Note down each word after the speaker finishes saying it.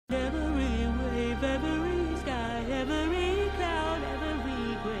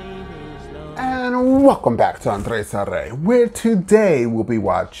And welcome back to Andres Arre, where today we'll be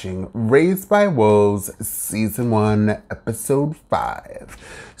watching Raised by Wolves Season 1, Episode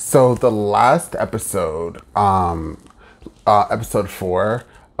 5. So the last episode, Episode 4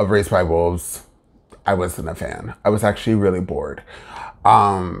 of Raised by Wolves, I wasn't a fan. I was actually really bored.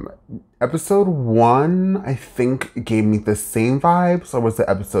 Episode 1, I think, gave me the same vibes, or was it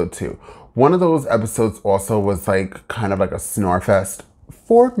Episode 2? One of those episodes also was like kind of like a snore fest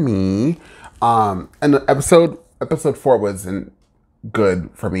for me. And the episode 4 wasn't good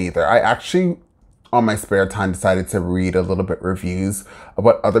for me either. I actually, on my spare time, decided to read a little bit reviews of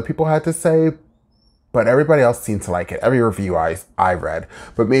what other people had to say, but everybody else seemed to like it. Every review I read,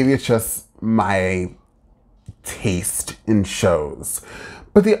 but maybe it's just my taste in shows.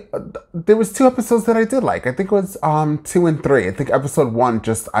 But there was 2 episodes that I did like. I think it was 2 and 3. I think episode 1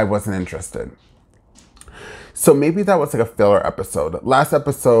 just I wasn't interested. So maybe that was like a filler episode. Last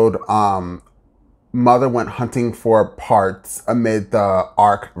episode, Mother went hunting for parts amid the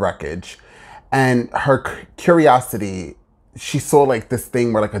Ark wreckage, and her curiosity, she saw like this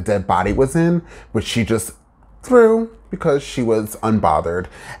thing where like a dead body was in, which she just threw because she was unbothered,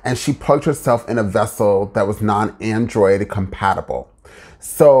 and she plugged herself in a vessel that was non-Android compatible.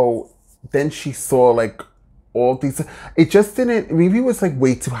 So then she saw like all these, it just didn't, maybe it was like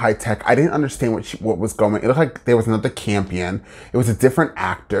way too high tech. I didn't understand what was going. It looked like there was another Campion. It was a different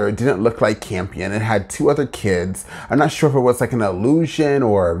actor. It didn't look like Campion. It had 2 other kids. I'm not sure if it was like an illusion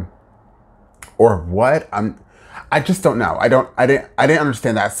or what. I just don't know. I didn't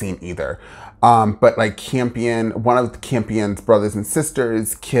understand that scene either. But like Campion, one of the Campion's brothers and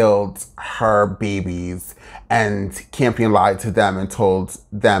sisters killed her babies, and Campion lied to them and told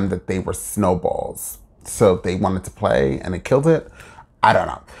them that they were snowballs. So they wanted to play and it killed it. I don't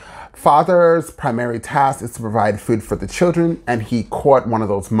know. Father's primary task is to provide food for the children, and he caught one of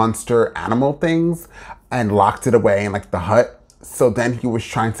those monster animal things and locked it away in like the hut. So then he was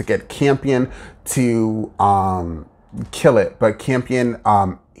trying to get Campion to kill it, but Campion,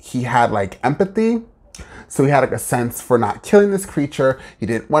 he had like empathy. So he had like a sense for not killing this creature. He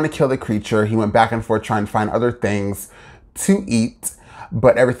didn't want to kill the creature. He went back and forth trying to find other things to eat,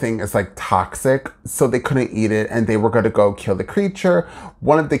 but everything is like toxic, so they couldn't eat it, and they were going to go kill the creature.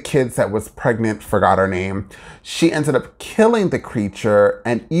 One of the kids that was pregnant, forgot her name, she ended up killing the creature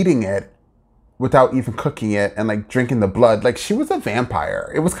and eating it without even cooking it, and like drinking the blood. Like she was a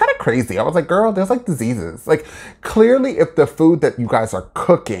vampire. It was kind of crazy. I was like, girl, there's like diseases. Like clearly if the food that you guys are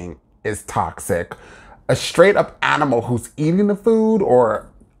cooking is toxic, a straight up animal who's eating the food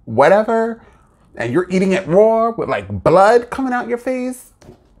or whatever, and you're eating it raw with like blood coming out your face,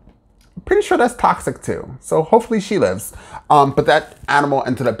 I'm pretty sure that's toxic too. So hopefully she lives. But that animal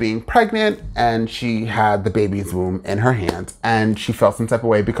ended up being pregnant, and she had the baby's womb in her hand, and she felt some type of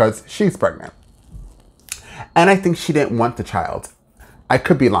way because she's pregnant. And I think she didn't want the child. I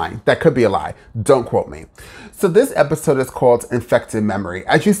could be lying. That could be a lie. Don't quote me. So this episode is called Infected Memory.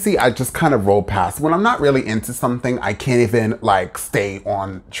 As you see, I just kind of roll past. When I'm not really into something, I can't even like stay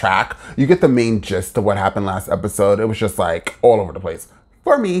on track. You get the main gist of what happened last episode. It was just like all over the place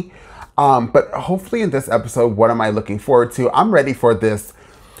for me. But hopefully in this episode, what am I looking forward to? I'm ready for this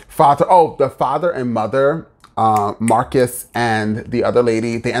the father and mother, Marcus and the other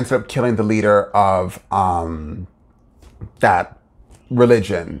lady, they ended up killing the leader of that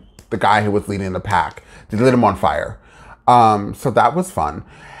religion, the guy who was leading the pack. They lit him on fire. So that was fun.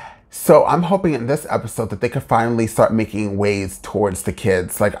 So I'm hoping in this episode that they could finally start making ways towards the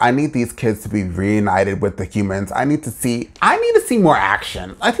kids. Like I need these kids to be reunited with the humans. I need to see more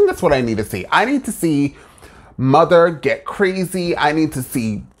action. I think that's what I need to see. I need to see Mother get crazy. I need to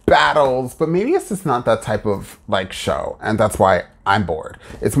see battles, but maybe it's just not that type of like show, and that's why I'm bored.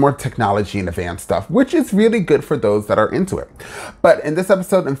 It's more technology and advanced stuff, which is really good for those that are into it. But in this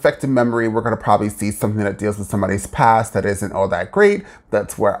episode, Infected Memory, we're going to probably see something that deals with somebody's past that isn't all that great.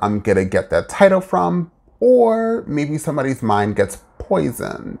 That's where I'm going to get that title from, or maybe somebody's mind gets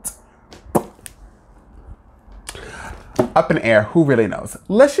poisoned. Up in air, who really knows?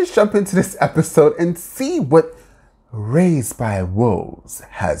 Let's just jump into this episode and see what Raised by Wolves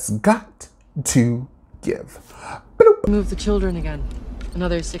has got to give. Move the children again.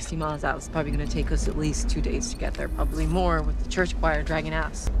 Another 60 miles out. It's probably going to take us at least 2 days to get there. Probably more with the church choir dragging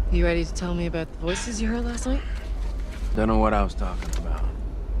ass. You ready to tell me about the voices you heard last night? Don't know what I was talking about.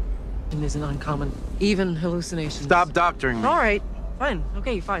 It isn't uncommon. Even hallucinations. Stop doctoring me. All right. Fine.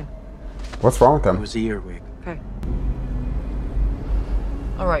 Okay, fine. What's wrong with them? It was a earwig. Okay.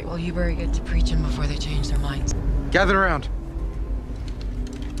 All right, well, you better get to preaching before they change their minds. Gather around.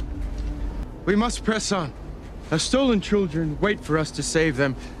 We must press on. Our stolen children wait for us to save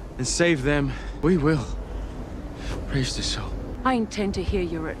them, and save them We will. Praise the soul. I intend to hear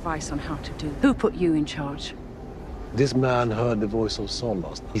your advice on how to do. Who put you in charge? This man heard the voice of Saul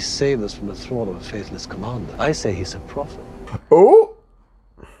last night. He saved us from the thrall of a faithless commander. I say he's a prophet. Oh,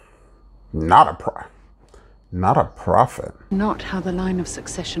 not a prophet. Not how the line of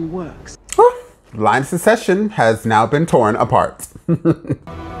succession works. Line of succession has now been torn apart.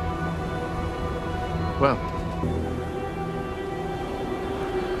 Well.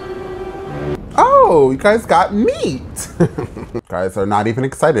 Oh, you guys got meat. Guys are not even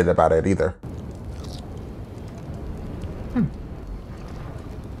excited about it either.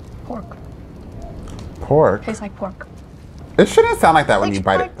 Pork. Pork? Tastes like pork. It shouldn't sound like that when Which you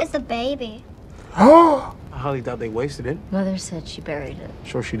bite part it. is the baby? Oh, I highly doubt they wasted it. Mother said she buried it.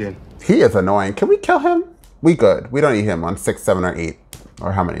 Sure she did. he is annoying. Can we kill him? We good. We don't need him on 6, 7, or 8.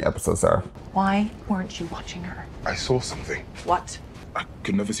 Or how many episodes there are. Why weren't you watching her? I saw something. What? I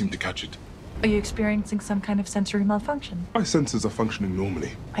could never seem to catch it. Are you experiencing some kind of sensory malfunction? My senses are functioning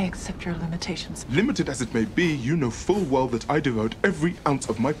normally. I accept your limitations. Limited as it may be, you know full well that I devote every ounce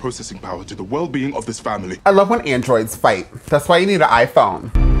of my processing power to the well-being of this family. I love when androids fight. That's why you need an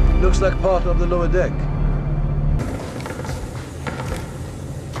iPhone. Looks like part of the lower deck.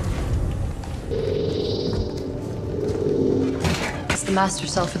 It's the master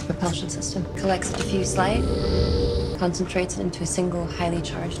sulfur propulsion system. Collects a diffuse light, concentrates it into a single highly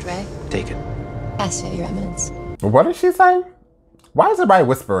charged ray. Take it. Pass it, Your Eminence. What did she say? Why is everybody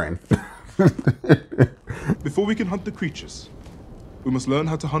whispering? Before we can hunt the creatures, we must learn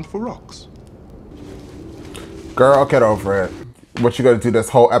how to hunt for rocks. Girl, get over it. What you gonna do this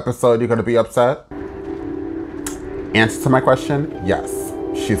whole episode? You're gonna be upset? Answer to my question, yes.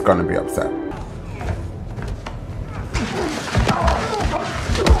 She's gonna be upset.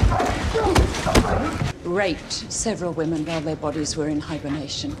 Raped several women while their bodies were in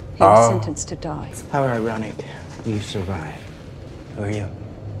hibernation. He was sentenced to die. How ironic. You survived. Who are you?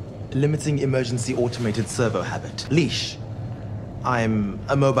 Limiting emergency automated servo habit. Leash. I'm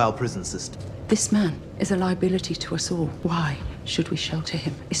a mobile prison system. This man is a liability to us all. Why should we shelter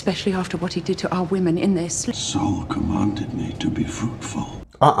him? Especially after what he did to our women in their sleep. Saul commanded me to be fruitful.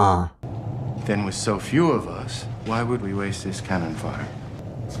 Then with so few of us, why would we waste this cannon fire?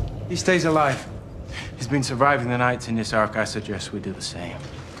 He stays alive. He's been surviving the nights in this ark. I suggest we do the same.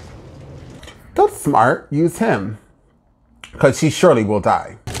 That's smart. Use him. Because he surely will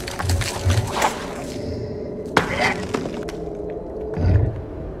die.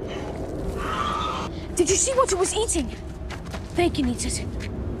 Did you see what it was eating? They can eat it.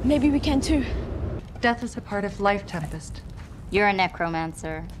 Maybe we can too. Death is a part of life, Tempest. You're a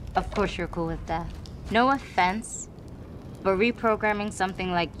necromancer. Of course you're cool with that. No offense, but reprogramming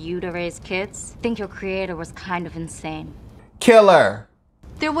something like you to raise kids, I think your creator was kind of insane. Killer.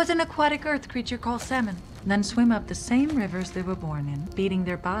 There was an aquatic earth creature called salmon. Then swim up the same rivers they were born in, beating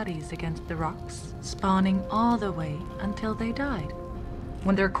their bodies against the rocks, spawning all the way until they died.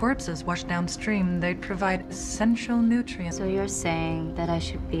 When their corpses washed downstream, they'd provide essential nutrients. So you're saying that I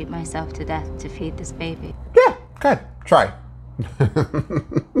should beat myself to death to feed this baby? Yeah, good. Try.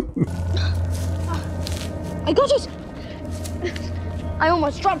 I got it! I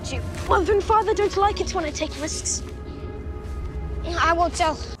almost dropped you. Mother and father don't like it when I take risks. I won't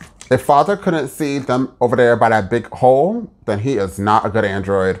tell. If father couldn't see them over there by that big hole, then he is not a good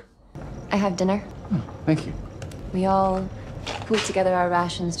android. I have dinner. Oh, thank you. We all put together our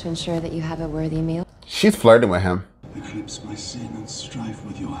rations to ensure that you have a worthy meal. She's flirting with him. Eclipse my sin and strife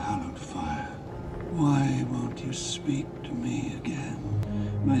with your hallowed fire. Why won't you speak to me again?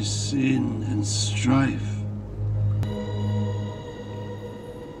 My sin and strife.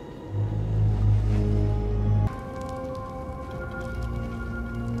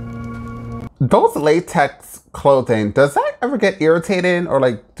 Those latex clothing, does that ever get irritating or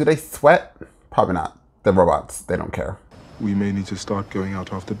like, do they sweat? Probably not. They're robots. They don't care. We may need to start going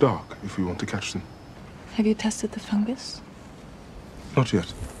out after dark if we want to catch them. Have you tested the fungus? Not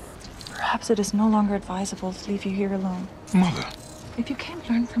yet. Perhaps it is no longer advisable to leave you here alone. Mother. If you can't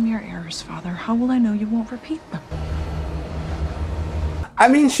learn from your errors, Father, how will I know you won't repeat them? I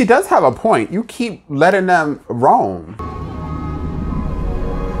mean, she does have a point. You keep letting them roam.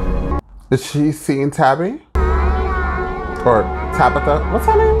 Is she seeing Tabby? Or Tabitha? What's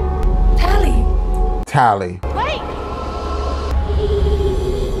her name? Tally! Tally. Wait!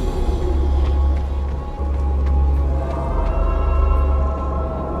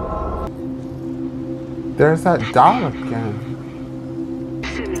 There's that doll again.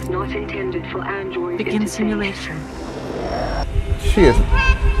 Sim is not intended for android. Begin simulation. She is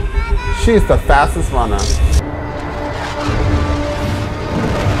the fastest runner.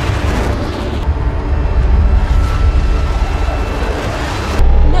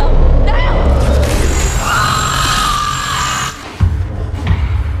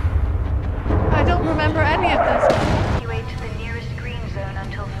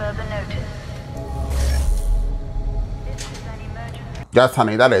 Yes,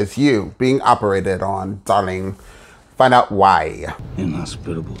 honey, that is you being operated on, darling. Find out why.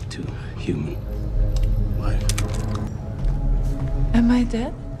 Inhospitable to human life. Am I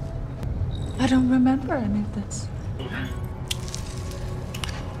dead? I don't remember any of this.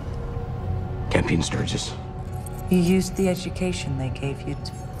 Campion Sturgis. You used the education they gave you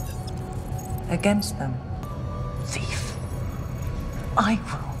against them. Thief. I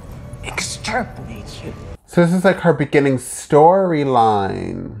will exterminate you. So this is like her beginning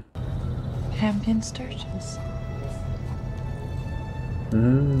storyline. Campion Sturgis.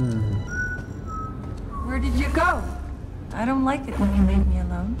 Where did you go? I don't like it when you leave me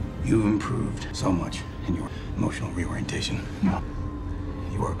alone. You improved so much in your emotional reorientation.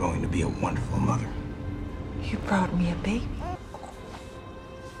 You are going to be a wonderful mother. You brought me a baby.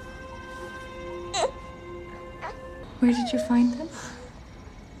 Where did you find him?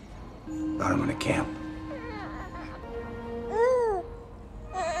 Got him in a camp.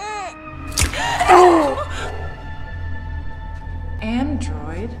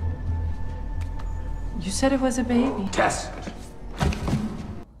 Android? You said it was a baby. Tess!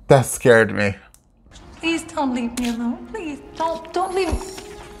 That scared me. Please don't leave me alone. Please, don't leave me.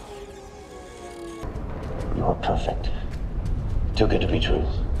 You are perfect. Too good to be true.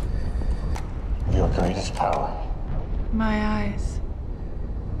 Your greatest power. My eyes.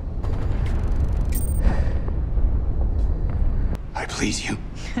 I please you.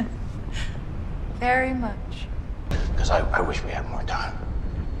 Very much. Because I wish we had more time.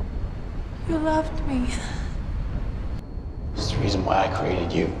 You loved me. It's the reason why I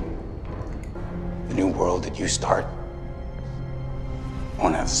created you. The new world that you start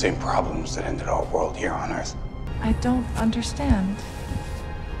won't have the same problems that ended our world here on Earth. I don't understand.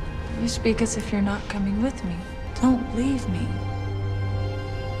 You speak as if you're not coming with me. Don't leave me.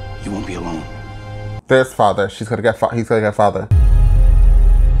 You won't be alone. There's father. He's gonna get father.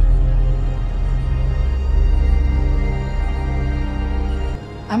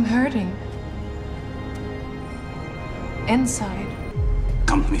 I'm hurting. Inside.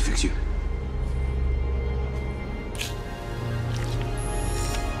 Come, let me fix you.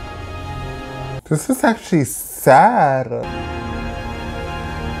 This is actually sad.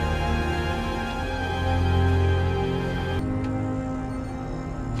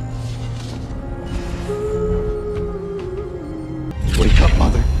 Wake up,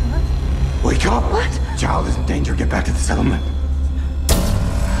 mother. What? Wake up. What? Child is in danger. Get back to the settlement.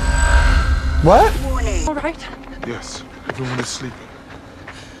 What? All right. Yes, everyone is sleeping.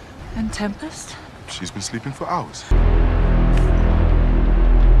 And Tempest? She's been sleeping for hours.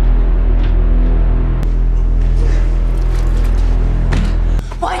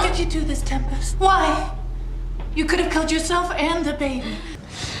 Why did you do this, Tempest? Why? You could have killed yourself and the baby.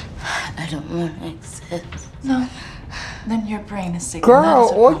 I don't want to exist. No. Then your brain is sick. Girl,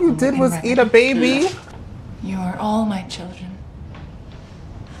 all you did was eat a baby. You are all my children.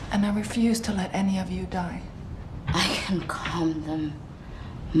 And I refuse to let any of you die. I can calm them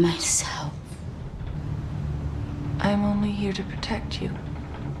myself. I'm only here to protect you.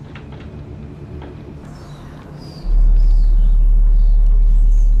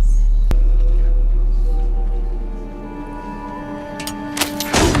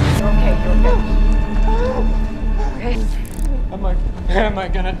 Am I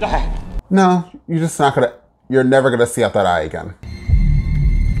gonna die? No, you're never gonna see out that eye again.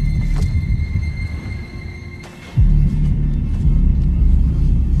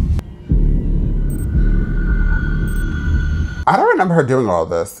 I don't remember her doing all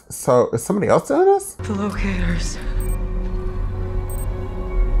this. So is somebody else doing this? The locators.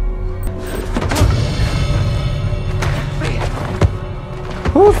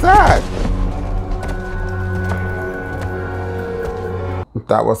 Who's that?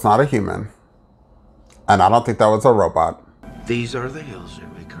 That was not a human. And I don't think that was a robot. These are the hills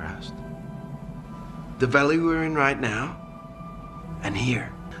that we crossed. The valley we're in right now. And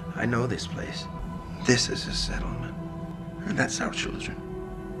here, I know this place. This is a settlement. And that's our children.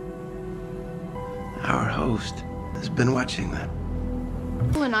 Our host has been watching them.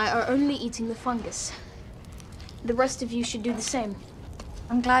 You and I are only eating the fungus. The rest of you should do the same.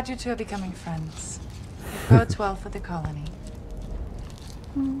 I'm glad you two are becoming friends. It bodes well for the colony.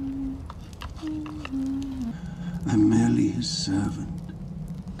 I'm merely his servant.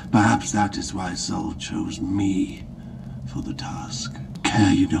 Perhaps that is why Zol chose me for the task.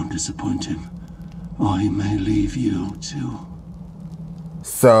 Care you don't disappoint him, or he may leave you too.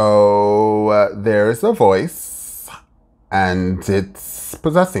 So there's a voice, and it's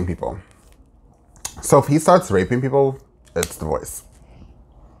possessing people. So if he starts raping people, it's the voice.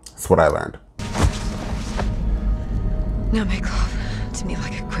 That's what I learned. Now make love. sounded to me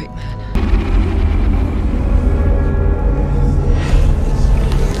like a great man.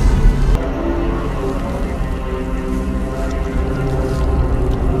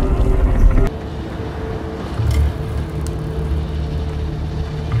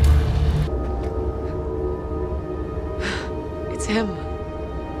 It's him.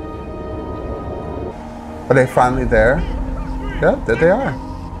 Are they finally there? Yep, there they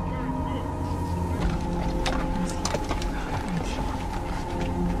are.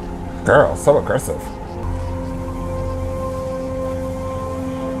 Girl, so aggressive.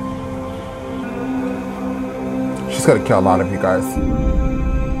 She's gonna kill a lot of you guys.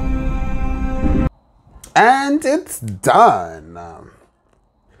 And it's done.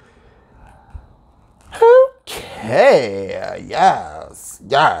 Okay, yes.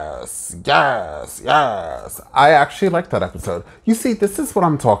 I actually liked that episode. You see, this is what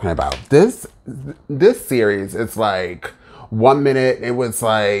I'm talking about. This series is like, 1 minute it was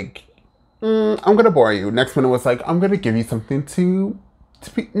like, I'm gonna bore you. Next minute was like, I'm gonna give you something to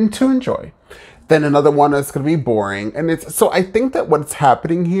enjoy. Then another one is gonna be boring. And it's so I think that what's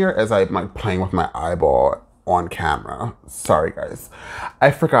happening here is I'm like playing with my eyeball on camera. Sorry guys.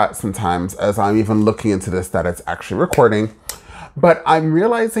 I forgot sometimes as I'm even looking into this that it's actually recording. But I'm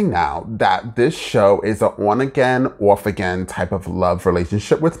realizing now that this show is an on again, off again type of love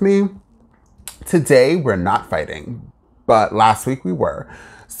relationship with me. Today we're not fighting, but last week we were.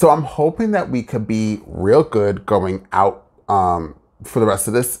 So I'm hoping that we could be real good going out for the rest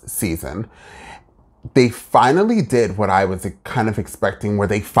of this season. They finally did what I was kind of expecting, where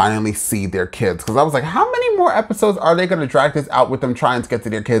they finally see their kids. Because I was like, how many more episodes are they going to drag this out with them trying to get to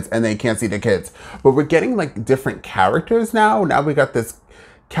their kids and they can't see their kids? But we're getting like different characters now. Now we got this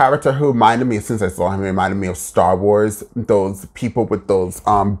character who reminded me, since I saw him, reminded me of Star Wars. Those people with those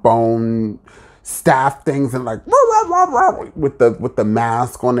bone staff things and like with the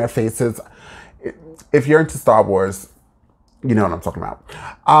mask on their faces. If you're into Star Wars, you know what I'm talking about.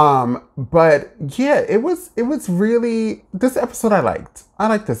 But yeah, it was really, this episode I liked. I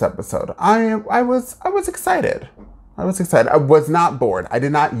liked this episode. I was excited. I was not bored. I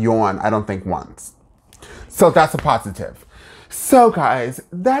did not yawn, I don't think once. So that's a positive. So guys,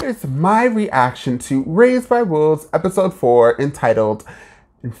 that is my reaction to Raised by Wolves episode 4 entitled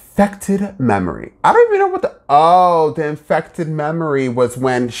Infected Memory. I don't even know what the infected memory was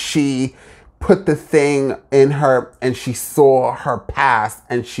when she put the thing in her and she saw her past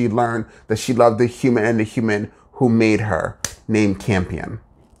and she learned that she loved the human and the human who made her, named Campion.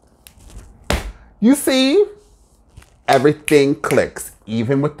 You see, everything clicks,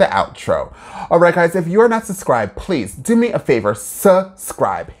 even with the outro. All right, guys, if you are not subscribed, please do me a favor,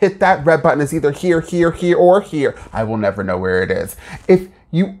 subscribe. Hit that red button. It's either here, here, here, or here. I will never know where it is. If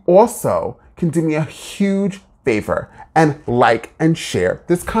you also can do me a huge favor and like and share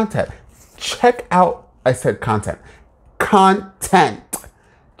this content. Check out, I said content.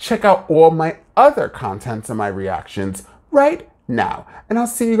 Check out all my other contents and my reactions right now. And I'll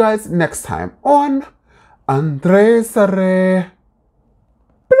see you guys next time on Andres Arre.